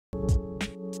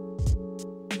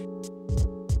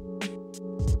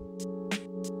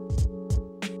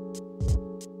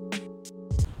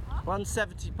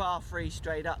$170 par 3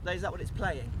 straight up. Is that what it's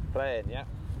playing? Playing, yeah.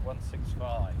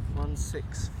 165.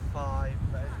 165.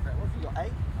 What have you got? 8? I got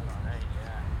an 8,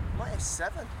 yeah. Might have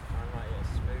 7. I might get a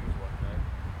smooth one though.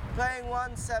 Playing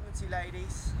 170,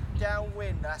 ladies.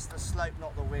 Downwind. That's the slope,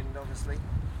 not the wind, obviously.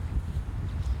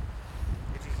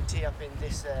 If you can tee up in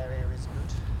this area, is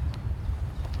good.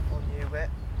 On you, Whit.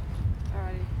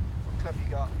 Alrighty. What club you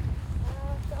got?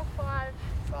 I've got a 5.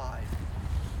 5.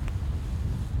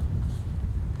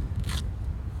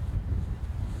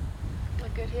 We're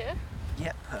good here.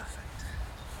 Yep, perfect.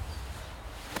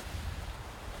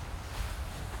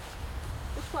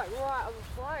 Looks like right on the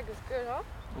flag is good, huh?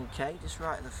 Okay, just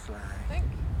right of the I flag. think.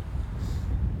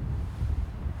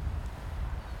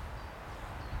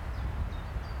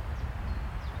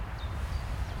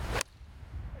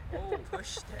 Oh,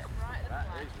 pushed it. Right at the That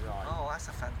flag. is right. Oh, that's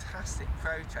a fantastic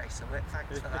pro tracer, Whit.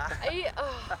 Thanks for that. Are you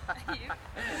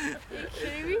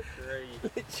kidding me?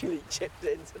 3. Literally chipped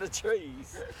it into the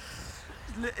trees.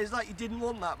 It's like you didn't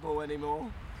want that ball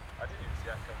anymore. I didn't even see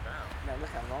that come down. No, look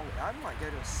how long it is. I might go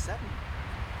to a 7.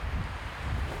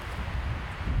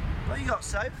 What you got,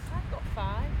 Soph? I've got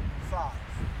 5. 5.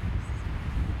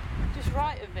 Just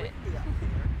right of it. Whitney up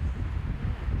here.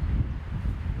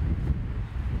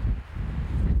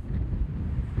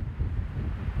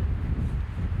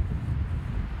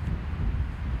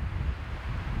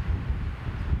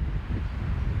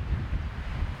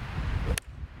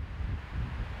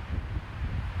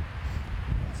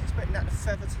 That to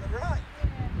feather to the right. Yeah.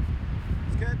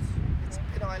 It's good. It's a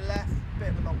pin eye left, bit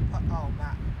of a long putt. Oh,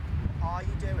 Matt, what are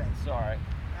you doing? Sorry.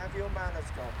 How have your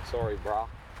manners gone? Sorry, brah.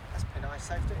 That's pin eye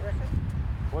safe, don't you reckon?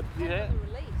 What did you hit? The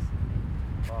release.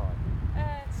 5.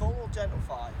 Full or gentle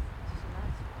 5? This is a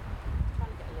nice one.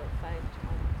 Trying to get a little fade to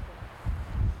my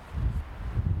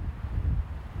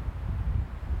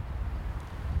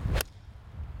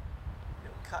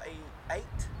Little cutty 8.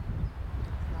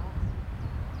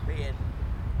 nice. Being,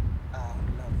 oh,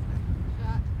 lovely.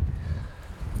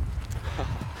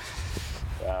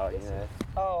 Well, yeah.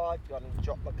 Oh, I've gone and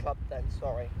dropped my club then,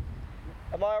 sorry.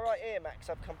 Am I alright here, Max?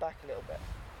 I've come back a little bit.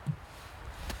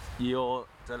 You're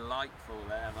delightful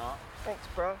there, Mark. Thanks,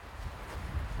 bro.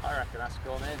 I reckon that's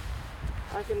gone in.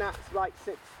 I reckon that's like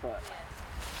 6 foot. Yes.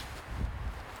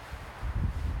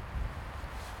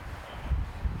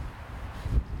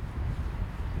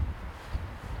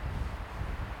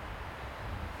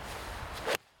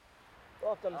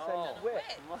 Oh, I've done the same as Whit.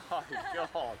 My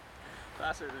God.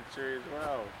 That's in the tree as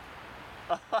well.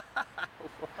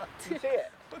 Did you see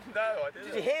it? No, I didn't.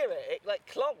 Did you hear it? It like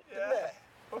clonked, didn't it?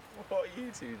 What are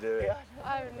you two doing? Yeah.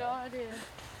 I have no idea.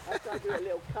 I tried to do a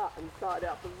little cut and started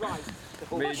out the right.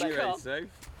 Me and you, eh, Soph?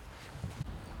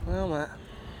 Well, Matt,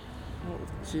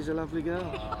 she's a lovely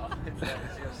girl. Oh,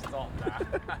 just stop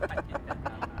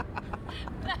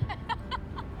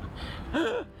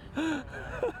that.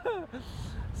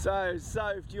 So,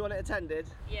 Soph, do you want it attended?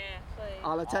 Yeah, please.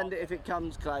 I'll attend it if it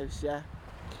comes close, yeah?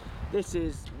 This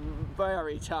is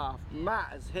very tough. Matt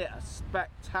has hit a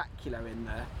spectacular in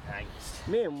there. Thanks.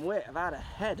 Me and Whit have had a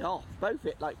head off. Both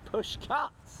hit like push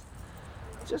cuts.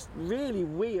 Just really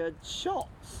weird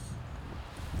shots.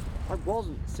 I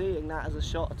wasn't seeing that as a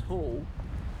shot at all.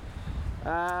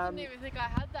 I didn't even think I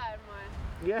had that in my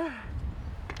Yeah.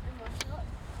 shot.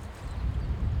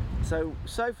 So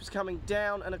Sophie's coming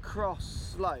down and across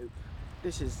slope.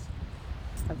 This is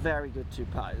a very good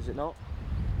 2-putt, is it not?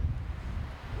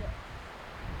 Yeah.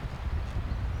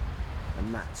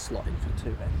 And Matt's slotting for 2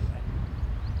 anyway.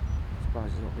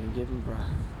 Surprised it's not being given, bruh.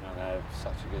 I know,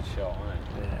 such a good shot,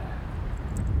 wasn't it? Yeah.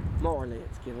 Morally,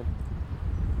 it's given.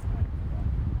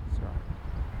 That's right.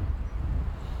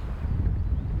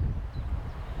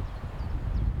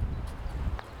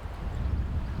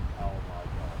 Oh my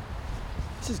God.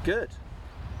 This is good.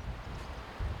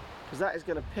 Because that is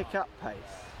going to pick up pace.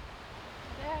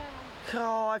 Yeah.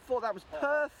 Oh, I thought that was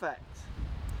perfect.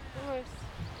 Almost.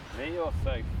 Me or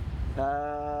Sophie?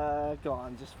 Go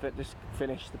on, just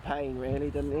finish the pain, really,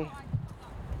 didn't he?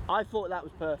 I thought that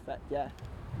was perfect, yeah.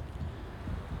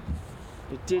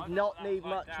 It did not need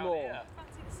much more.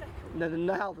 Fancy the second. No,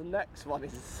 now the next one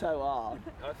is so hard.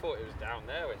 I thought it was down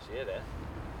there when she hit it.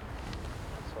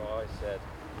 That's what I said.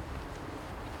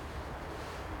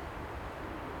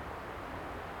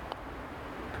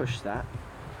 Push that.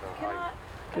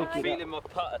 Can I'm feeling my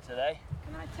putter today.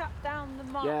 Can I tap down the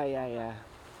mark? Yeah.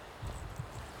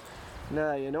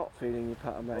 No, you're not feeling your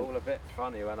putter, mate. All a bit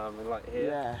funny when I'm like here.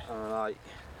 Yeah. I'm like.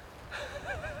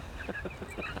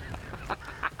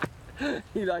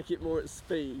 You like it more at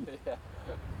speed. Yeah.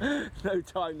 No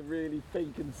time to really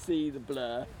think and see the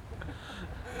blur.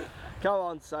 Come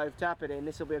on, Soph, tap it in.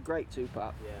 This will be a great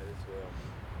two-putt. Yeah, this will.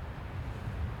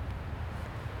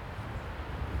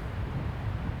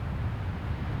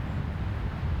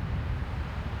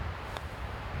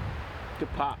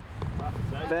 Good putt.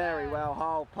 Very well,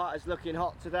 Hull. Putt is looking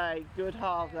hot today. Good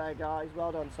halve there, guys.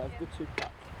 Well done, Soph. Good two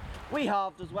putt. We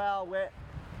halved as well, Whit.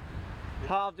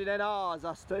 Halved in NRs,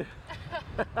 us two.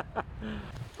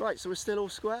 Right, so we're still all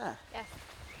square. Yes.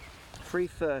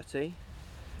 3:30.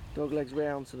 Dog legs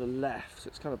round to the left, so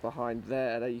it's kind of behind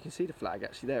there. There you can see the flag.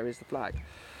 Actually, there is the flag.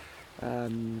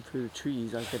 Through the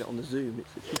trees, I get it on the zoom.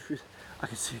 It's literally, I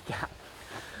can see a gap.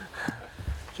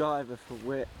 Driver for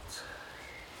Whit.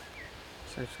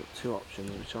 So it's got two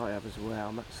options, which I have as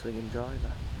well. Max swinging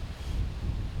driver.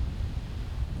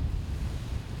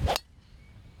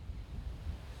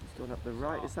 He's going up the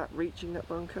right. Is that reaching that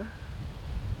bunker?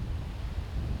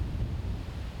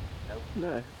 Nope.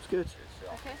 No, it's good.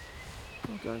 Okay.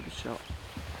 Well done, good shot.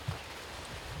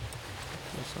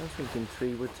 Yes, I'm thinking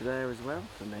 3 wood to there as well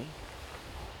for me.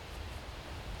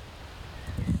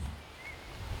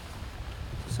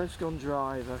 Soph's gone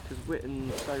driver because Whit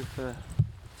and Sophie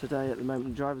today at the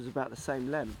moment, driver's about the same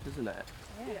length, isn't it?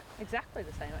 Yeah, exactly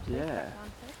the same actually. Yeah. It's about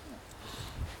 1 isn't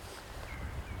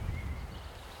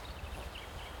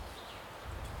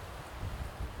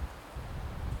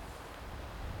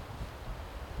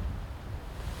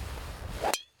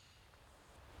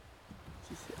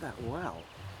She's hit that well.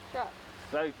 Shot.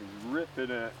 Sophie's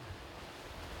ripping it.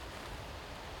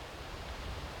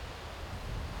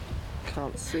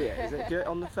 Can't see it. Is it good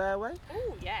on the fairway?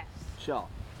 Oh yes, Shot.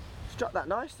 Struck that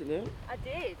nice, didn't you? I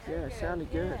did. Yeah, it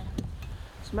sounded good. Yeah.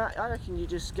 So Matt, I reckon you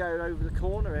just go over the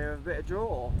corner here with a bit of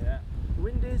draw. Yeah. The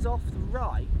wind is off the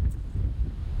right.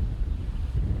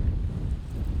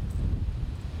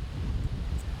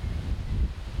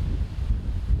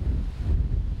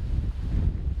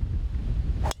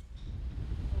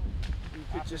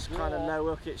 You could just kind of no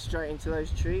hook it straight into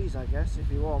those trees, I guess, if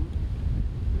you want.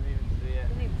 Didn't even see it.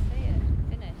 Didn't even see it.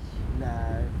 Finish.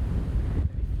 No.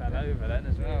 He fell over then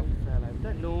as well. Fell over.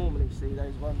 Don't normally see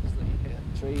those ones that you hit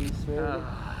trees, really.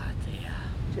 Oh dear.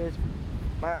 Cheers,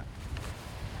 Matt.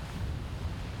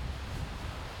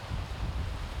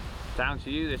 Down to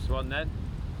you this one then.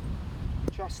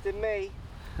 Trust in me.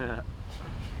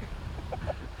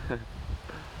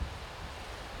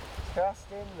 Trust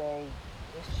in me.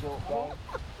 This short game.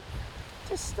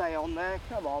 Just stay on there,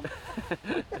 come on.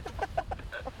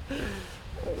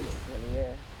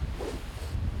 Yeah.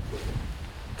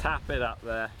 Tap it up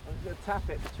there. I'm going to tap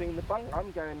it between the bunk.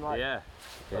 I'm going like Yeah.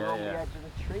 along the edge of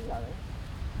the tree, I think.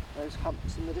 Those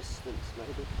humps in the distance,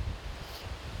 maybe.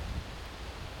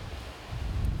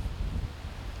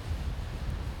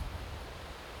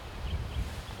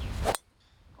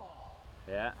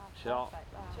 Yeah. Shot.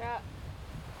 Perfect, that. Shot.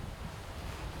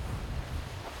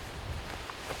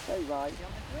 Stay right. On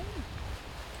the green.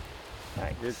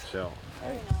 Thanks. Good shot.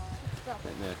 Very Thanks. nice.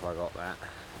 Don't know if I got that.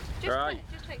 Just, Right. it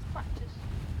just takes practice.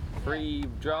 3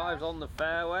 drives on the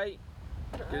fairway.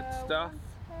 Good stuff.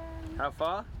 110, How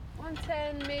far?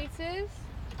 110 metres,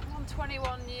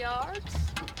 121 yards.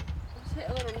 Just hit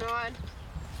a little 9.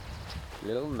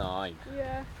 Little 9.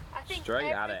 Yeah. I think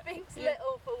Straight at it. everything's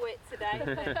little for Whit today.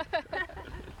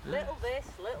 Little this,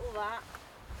 little that.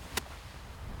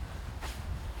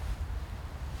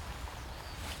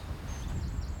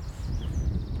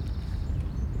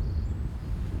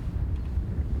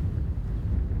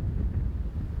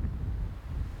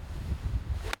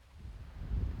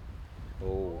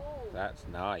 Oh, that's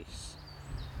nice.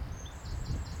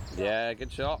 Yeah,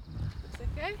 good shot. It's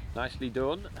okay. Nicely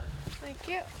done. Thank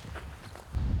you.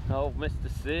 Oh, Mr.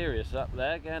 Serious up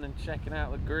there, going and checking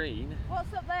out the green.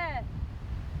 What's up there?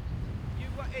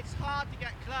 It's hard to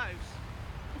get close.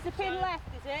 It's a pin So- left,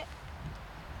 is it?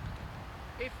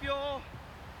 If you're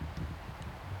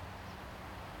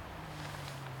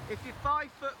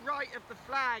 5 foot right of the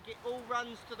flag, it all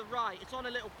runs to the right. It's on a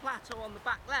little plateau on the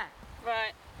back left.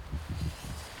 Right.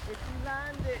 If you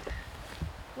land it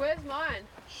Where's mine?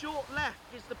 short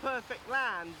left is the perfect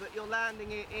land, but you're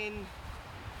landing it in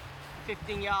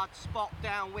 15-yard spot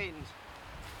downwind.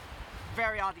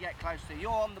 Very hard to get close to.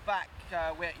 You're on the back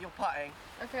where you're putting.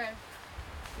 Okay.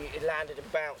 It landed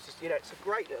and bounced. You know, it's a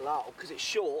great little hole because it's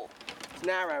short, it's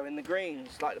narrow in the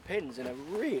greens, like the pin's in a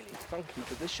really funky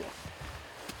position.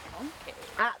 Funky.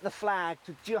 At the flag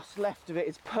to just left of it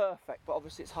is perfect, but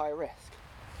obviously it's high risk.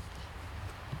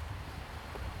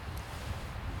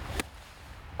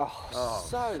 Oh,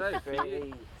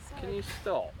 Sophie. Can you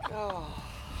stop? Oh,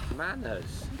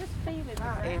 Manners. I'm just feeling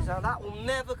that will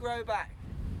never grow back.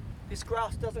 This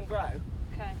grass doesn't grow.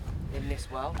 this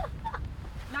world.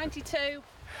 92,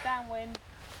 downwind.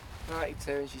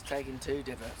 92 and she's taking 2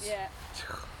 divots. Yeah.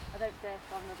 I don't dare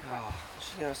find another crack. Oh, all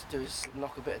she has to do is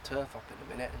knock a bit of turf up in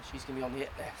a minute and she's going to be on the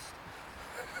hit list.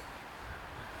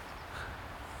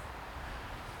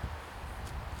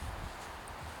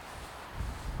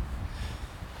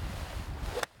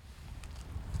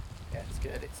 Yeah, it's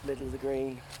good. It's middle of the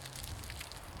green.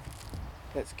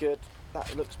 It's good.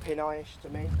 That looks pin-eye-ish to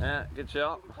me. Yeah, good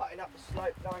shot. Putting up the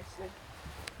slope nicely.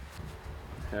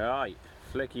 Right,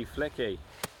 flicky flicky.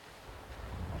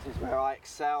 This is where I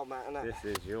excel, Matt, isn't it?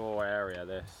 This is your area,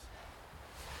 this.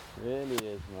 Really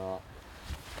is, Mark.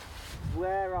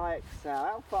 Where I excel.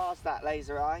 How far's that,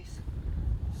 laser eyes?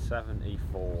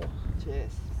 74.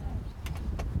 Cheers.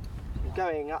 I'm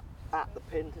going up at the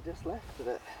pin to just left of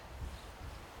it.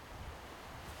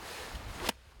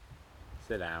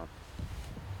 Sit down.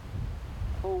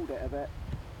 Pulled it a bit.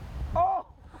 Oh!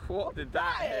 What did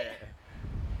that hit?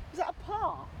 Is that a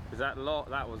par? Is that long?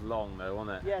 That was long though,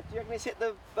 wasn't it? Yeah, do you reckon it's hit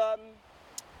the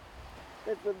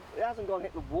it hasn't gone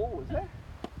hit the wall, is it?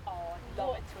 Oh, I'd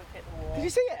love it to have hit the wall. Did you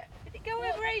see it? Did it go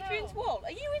over Adrian's wall?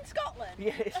 Are you in Scotland?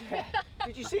 Yes, yeah.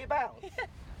 Did you see it bounce?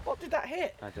 What did that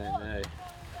hit? I don't know.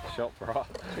 Shot bra.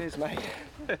 Cheers, mate.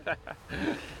 That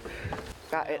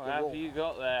hit What the have wall. you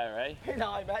got there, eh? Pin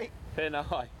eye, mate. Pin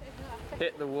eye.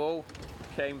 Hit the wall,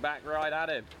 came back right at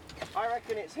him. I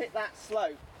reckon it's hit that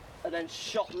slope and then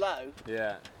shot low,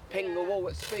 Yeah. pinged the wall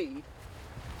at speed.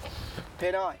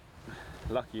 Pin eye.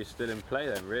 Lucky you're still in play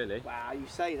then, really. Wow, you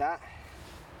say that.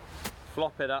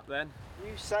 Flop it up then.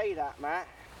 You say that, Matt.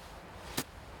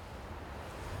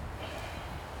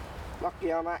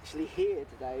 Lucky I'm actually here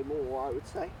today more, I would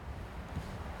say.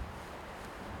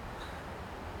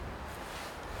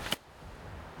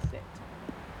 Sit.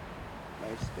 No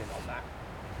spin on that.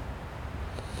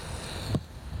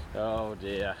 Oh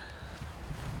dear.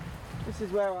 This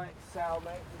is where I excel,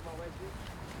 mate, with my wedges.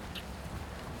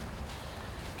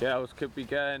 Girls could be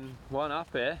going one up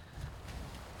here.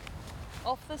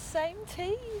 Off the same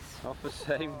tees. Off the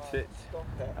same tit. Stop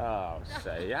it. Oh,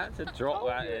 so you had to drop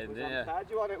Told that you it in, was didn't you? unfair.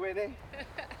 Do you want it, Whitney?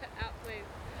 Absolutely.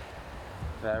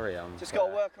 Very unfair. Just got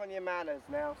to work on your manners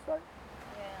now, so.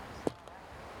 Yeah.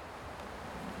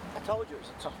 I told you it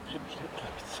was a tough pin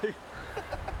too.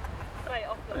 Straight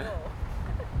off the wall.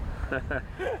 I'd love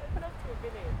to have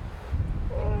been in.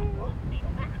 Oh,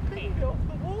 pin off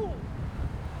the wall.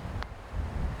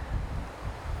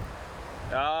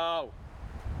 Oh!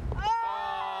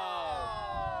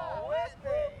 Oh,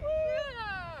 Whitney!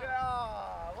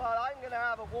 Oh, well, I'm going to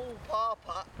have a wall par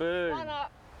putt. Boom! One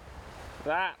up.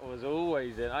 That was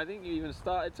always in. I think you even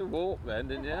started to walk then,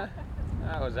 didn't you?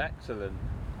 That was excellent.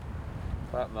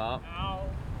 But Mark,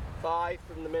 5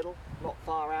 from the middle, not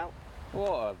far out.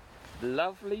 what a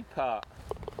lovely putt.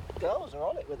 Girls are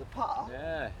on it with a par.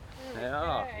 Yeah, they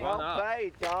are. Okay. One Well up.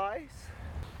 played, guys.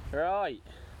 Right,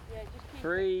 Yeah, just keep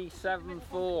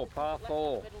 374, par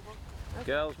 4.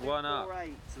 Girls one up.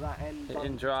 4-8 to that end bunker.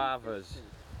 Hitting drivers.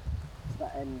 To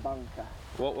that end bunker.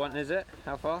 What one is it?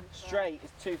 How far? Straight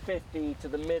is 250 to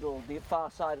the middle, the far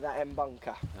side of that end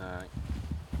bunker. Alright.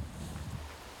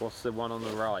 What's the one on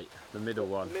the right? The middle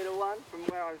one? The middle one, from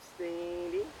where I'm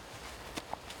standing.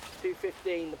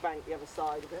 215, the bank the other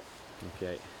side of it.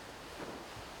 Okay.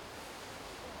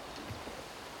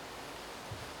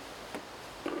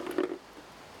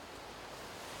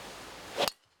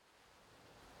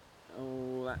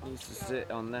 Oh, that needs to sit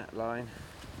on that line.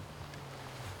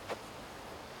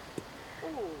 Ooh,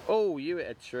 Oh, you hit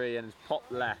a tree and it's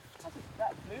popped left.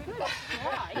 that's moving.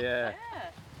 right. Yeah.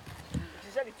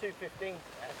 It's only 215 today,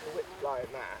 so the whip's flying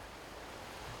that.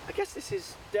 I guess this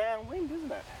is downwind,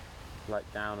 isn't it?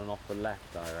 Like down and off the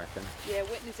left, I reckon. Yeah,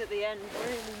 Whitney's at the end.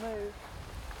 Really move.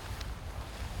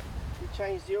 You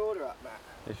changed the order up, Matt.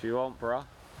 If you want, bruh.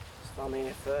 Just I'm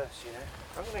here first, you know.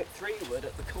 I'm going to hit 3 wood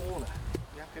at the corner.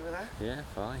 You happy with that? Yeah,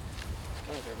 fine. It's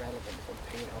kind of irrelevant if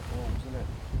I'm pinging it off walls, isn't it?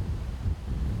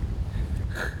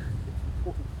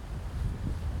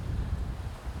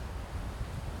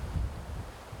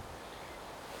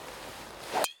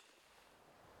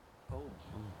 Oh,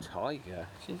 Tiger,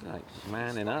 she's like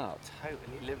manning up.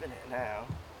 totally living it now.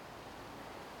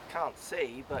 Can't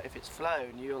see, but if it's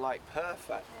flown, you're like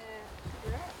perfect.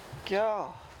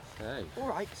 God. Okay. All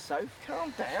right, Soph,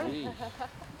 calm down. Jeez.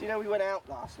 Do you know we went out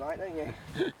last night, don't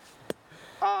you?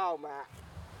 Oh, Matt,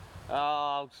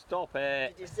 Oh, stop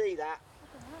it. did you see that?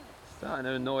 Starting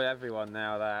to annoy everyone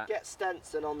now, that. Get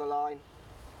Stenson on the line.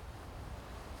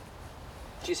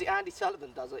 Do you see Andy Sullivan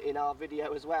does it in our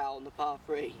video as well on the par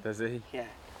 3? Does he? Yeah.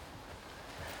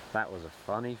 That was a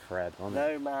funny thread, wasn't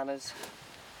it? No manners.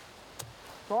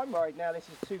 So I'm worried now this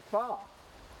is too far.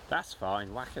 That's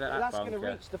fine, whack it at that That's bunker. going to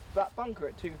reach that bunker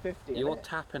at 250. You're isn't it?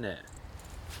 tapping it.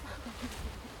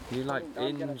 You're like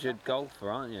I'm gonna injured tap it.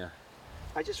 golfer, aren't you?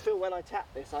 I just feel when I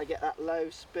tap this, I get that low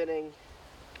spinning.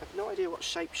 I have no idea what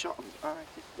shape shot I'm. Alright,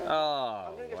 Oh,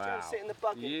 I'm going to go wow. sit in the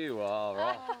buggy. You are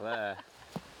off there.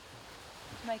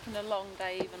 Making a long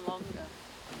day even longer.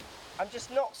 I'm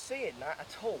just not seeing that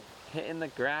at all. Hitting the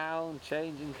ground,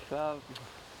 changing club.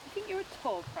 I think you're a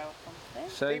tour pro or something.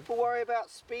 So, People worry about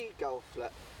speed golf.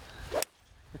 Look.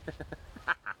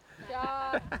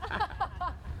 Yeah.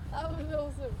 That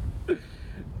was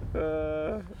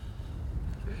awesome.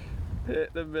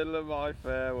 hit the middle of my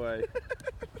fairway.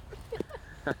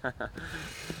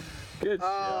 Good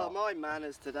Oh, shot. my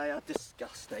manners today are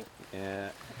disgusting. Yeah.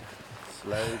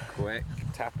 Slow, quick,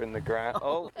 tapping the ground.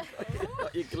 Oh,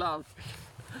 got your glove.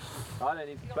 I don't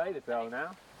need to play this hole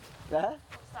now. There?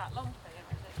 What's that, long thing,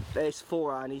 or is it? There's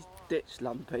 4 iron. He's ditched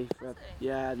Lumpy for a,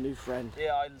 yeah, new friend.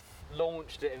 Yeah, I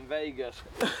launched it in Vegas.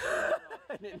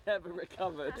 And it never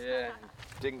recovered. Yeah.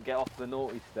 Didn't get off the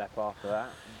naughty step after that.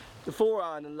 The 4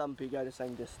 iron and Lumpy go the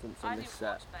same distance I on didn't this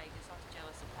watch set. Vegas, I was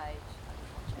jealous of Paige. I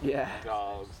didn't watch it. Yeah.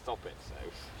 Oh, stop it,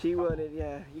 Soph. She weren't in,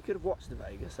 yeah. You could have watched the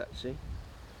Vegas actually.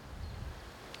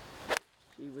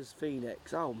 She was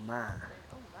Phoenix. Oh man.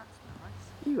 Oh, that's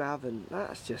nice. You haven't.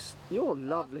 That's just. You're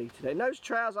lovely today. And those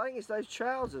trousers. I think it's those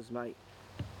trousers, mate.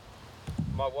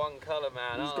 My one colour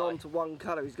man. He's gone to one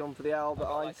colour. He's gone for the Albert I've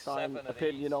got like Einstein 7 of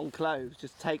opinion these. on clothes.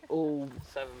 Just take all.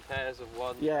 7 pairs of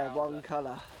one. Yeah, trouser. one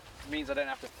colour. Means I don't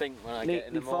have to think when I get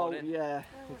in Neatly the fold. morning. Yeah.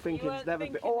 I'm thinking it's weren't never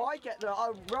been. thinking Oh, I get the.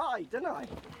 I ride, don't I?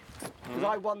 Because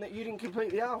I won that you didn't complete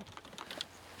the L.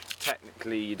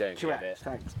 Technically, you don't Correct. get it.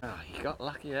 Thanks. Oh, you got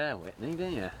lucky there, Whitney,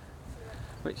 didn't you?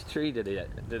 Which tree did it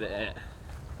hit?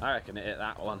 I reckon it hit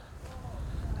that one.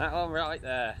 That one right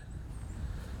there.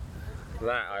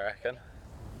 That, I reckon.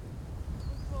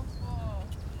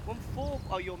 1-4.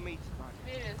 Oh, you're meters.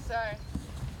 Meters, sorry.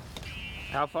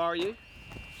 How far are you?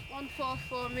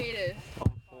 144 meters.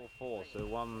 144, so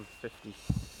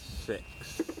 156,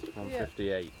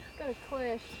 158. Got a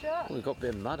clear shot. Oh, we've got a bit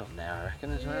of mud on there, I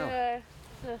reckon, as well. Yeah.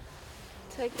 So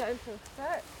take that into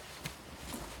effect.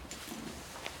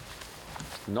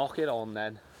 Knock it on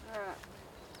then. Alright.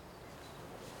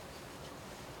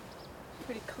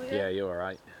 Pretty clear. Yeah, you're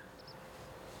alright.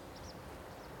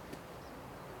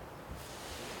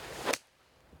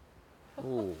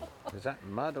 Ooh, is that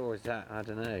mud or is that, I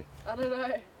don't know. I don't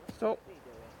know. Stop.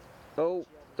 Oh,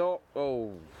 stop.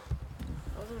 Oh,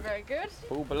 Wasn't very good.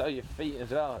 fall below your feet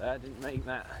as well. That didn't make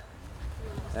that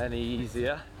any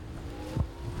easier.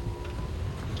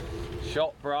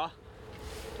 Shot, brah.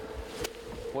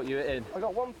 What you hitting? I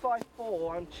got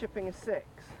 154. I'm chipping a 6.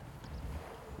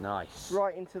 Nice.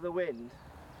 Right into the wind.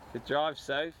 Good drive,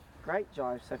 Soph. Great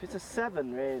drive, Seth. It's a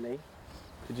 7, really.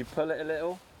 Could you pull it a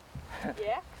little?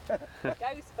 Yeah.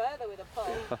 Goes further with a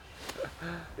pull.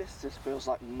 This just feels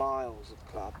like miles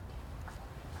of club.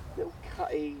 Little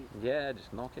cutty Yeah,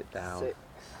 just knock it down. 6.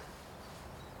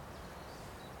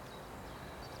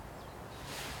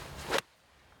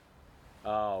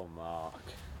 Oh, Mark.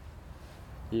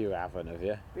 You haven't, have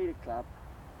you? Beat a club.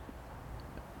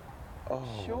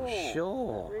 Oh, Sure.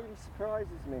 sure. That really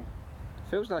surprises me.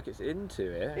 Feels like it's into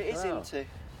it. It is into.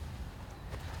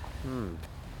 Hmm.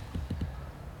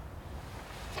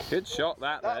 Good shot,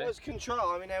 that That though. was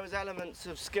control. I mean, there was elements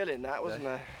of skill in that, wasn't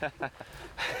there?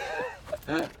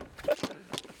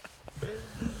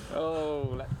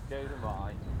 Oh, let's go to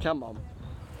mine. Come on.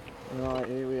 Right,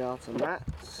 here we are to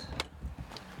Matt's.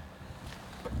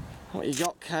 What you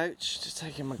got, coach? Just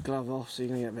taking my glove off so you're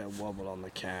going to get a bit of wobble on the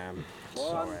cam.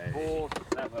 Sorry.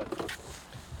 147.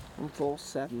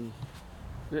 147.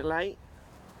 A bit late?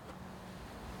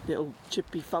 Little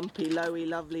chippy, thumpy, lowy,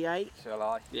 lovely 8. Shall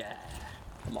I? Yeah.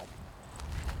 Come on.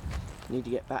 Need to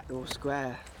get back to a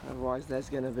square, otherwise there's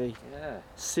going to be Yeah.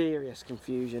 serious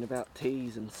confusion about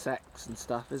teas and sex and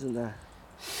stuff, isn't there?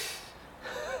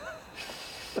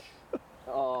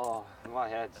 Oh, my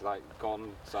head's like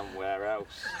gone somewhere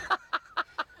else.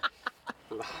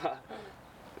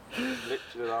 Literally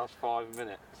the last 5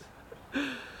 minutes.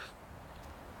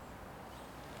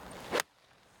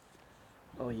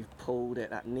 Oh, you've pulled it.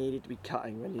 That needed to be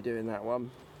cutting when you're doing that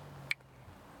one.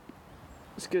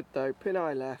 It's good though. Pin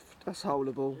eye left. That's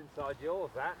holdable. Inside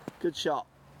yours, that. Good shot.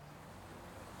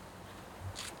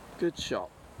 Good shot.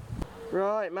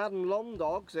 Right, Madam Long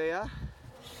Dog's here.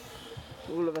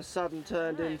 All of a sudden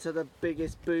turned Right. into the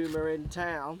biggest boomer in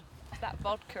town. That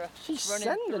vodka She's running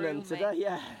sending through them me. today.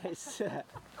 Yeah, it's the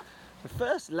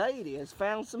First Lady has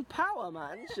found some power,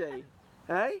 man, hasn't she?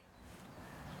 Hey?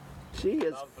 She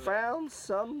has Lovely. found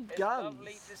some It's guns.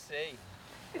 lovely to see.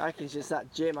 I reckon it's just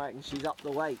that gym. I reckon she's up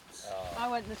the weights. I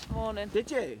went this morning. Did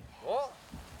you? What?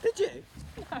 Did you?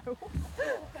 No.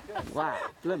 Wow,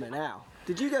 blooming hell.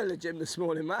 Did you go to the gym this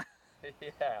morning, Matt? Yeah,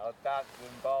 I was dancing in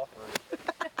the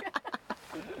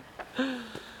bathroom.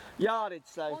 Yardage,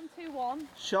 so 121,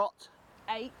 shot,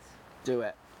 8. do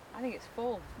it. I think it's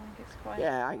full. I think it's quite.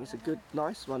 Yeah, I think it's a good,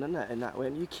 nice one, isn't it, in that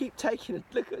win? You keep taking a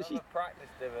look at she's Another practice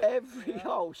divot. every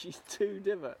hole. She's 2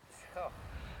 divots. Oh,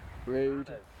 Rude.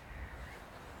 manners.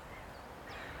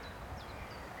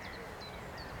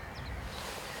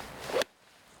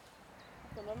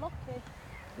 Done a Lockey.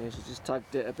 Yeah, she just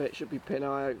tugged it a bit. Should be pin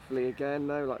eye hopefully again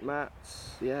though, like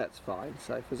Matt's. Yeah, it's fine.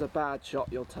 So if there's a bad shot,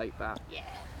 you'll take that. Yeah.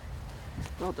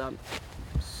 Well done.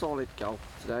 Solid golf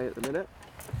today at the minute.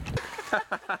 Why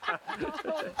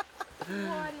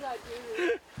did I do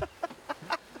this?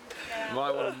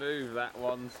 Might want to move that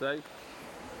one, Sophie.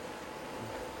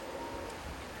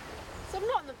 So I'm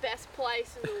not in the best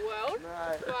place in the world,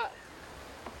 No. but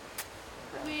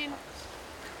I mean,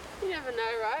 you never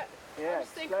know, right? Yeah,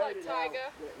 Just think slow like it down, Tiger.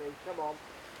 Whitney. Come on.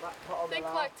 That pot on the Think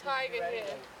last, like is Tiger ready.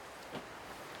 here.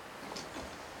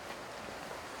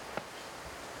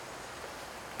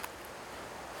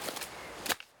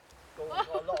 Got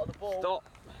a lot of the ball. Stop.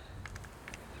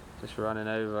 Just running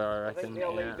over, I I reckon. think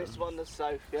we'll yeah. leave this one to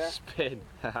Sophie, yeah? Spin.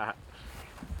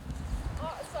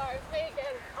 Oh, sorry, me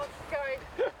again. I'm going.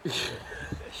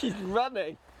 She's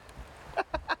running.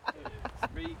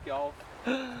 Speed golf.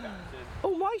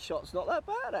 Oh, my shot's not that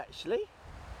bad actually.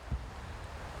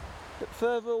 Bit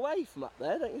further away from up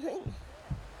there, don't you think?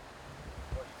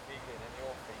 What are you feeling in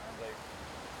your feet, Sophie?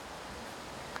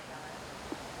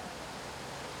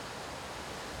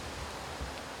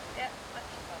 Yeah,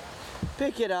 that's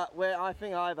Pick it up. Where I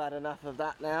think I've had enough of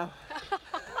that now.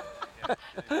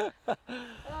 Oh,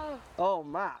 Oh,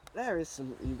 Matt, there is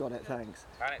some. You got it, thanks.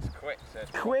 And it's quick, so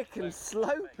it's Quick and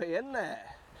slopey, isn't it?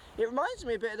 It reminds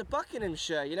me a bit of the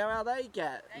Buckinghamshire. You know how they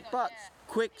get, but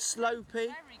quick, slopey.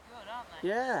 very good, aren't they?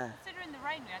 Yeah. Considering the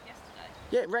rain we had yesterday.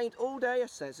 Yeah, it rained all day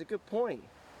yesterday. It's a good point.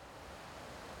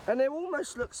 And it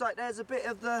almost looks like there's a bit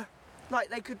of the, like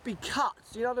they could be cut.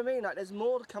 Do you know what I mean? Like there's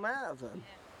more to come out of them.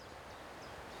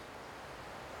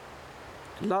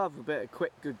 Love a bit of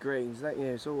quick, good greens, don't you?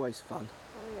 It's always fun.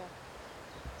 Oh yeah.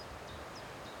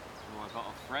 Oh, I got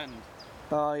a friend.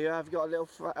 Oh, you have got a little.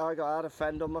 I had a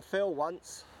friend on my fill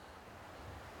once.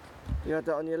 You had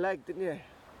that on your leg, didn't you?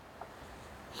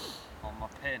 On my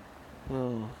pin.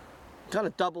 Oh. Kind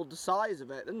of doubled the size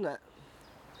of it, didn't it?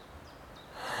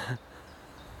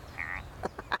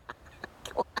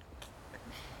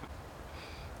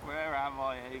 Where am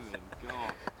I aiming?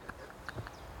 God.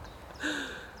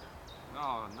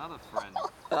 Oh, another friend.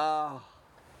 Oh,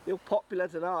 you're popular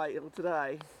tonight or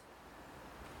today.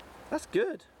 That's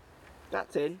good.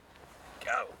 That's in.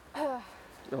 Go.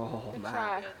 Oh man.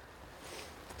 Try.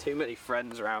 Too many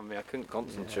friends around me, I couldn't Yeah, would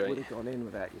concentrate. have gone in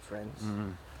without your friends.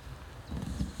 Mm.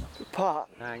 Good part.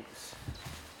 Thanks.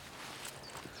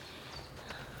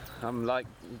 I'm like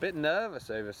a bit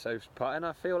nervous over Soph's putting.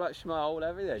 I feel like she might hold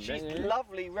everything. She's don't you?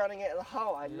 lovely running it at the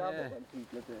hole. I love Yeah. it when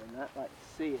people are doing that, like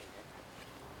seeing it.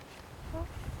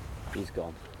 He's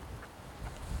gone.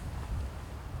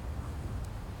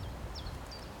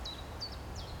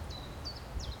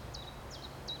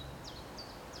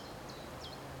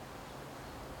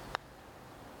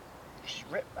 She's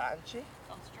ripped that, hasn't she?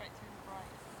 Gone straight through the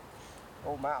break.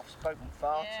 Oh, Matt, I've spoken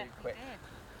far Yeah, too we quick.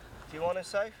 did. Do you want to,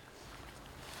 Soph?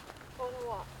 Oh, no,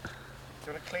 what? Do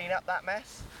you want to clean up that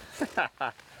mess?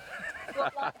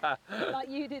 Like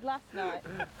you did last night.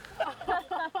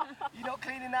 You're not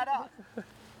cleaning that up?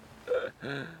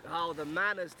 Oh, the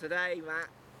manners today, Matt.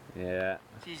 Yeah.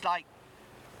 She's like,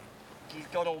 she's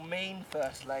gone all mean,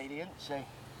 First Lady, isn't she?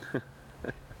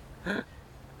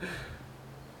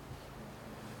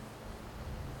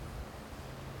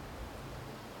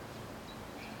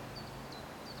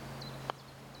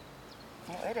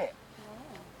 Not hit it.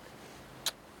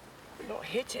 Not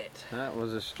hit it. That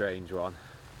was a strange one.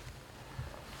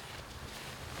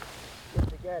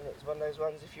 Yet again, it's one of those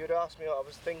ones, if you'd asked me what I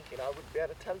was thinking, I wouldn't be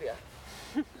able to tell you.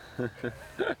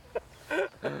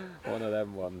 One of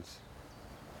them ones.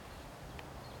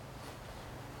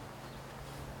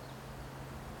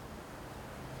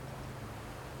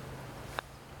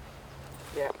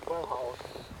 Yeah, well hold.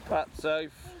 That's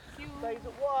Soph. Stays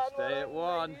at one. Stay at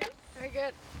one. Very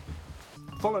good.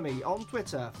 Follow me on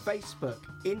Twitter, Facebook,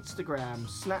 Instagram,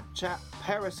 Snapchat,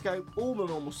 Periscope, all the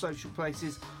normal social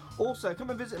places. Also, come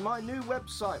and visit my new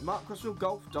website,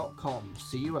 markcrossfieldgolf.com.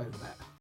 See you over there.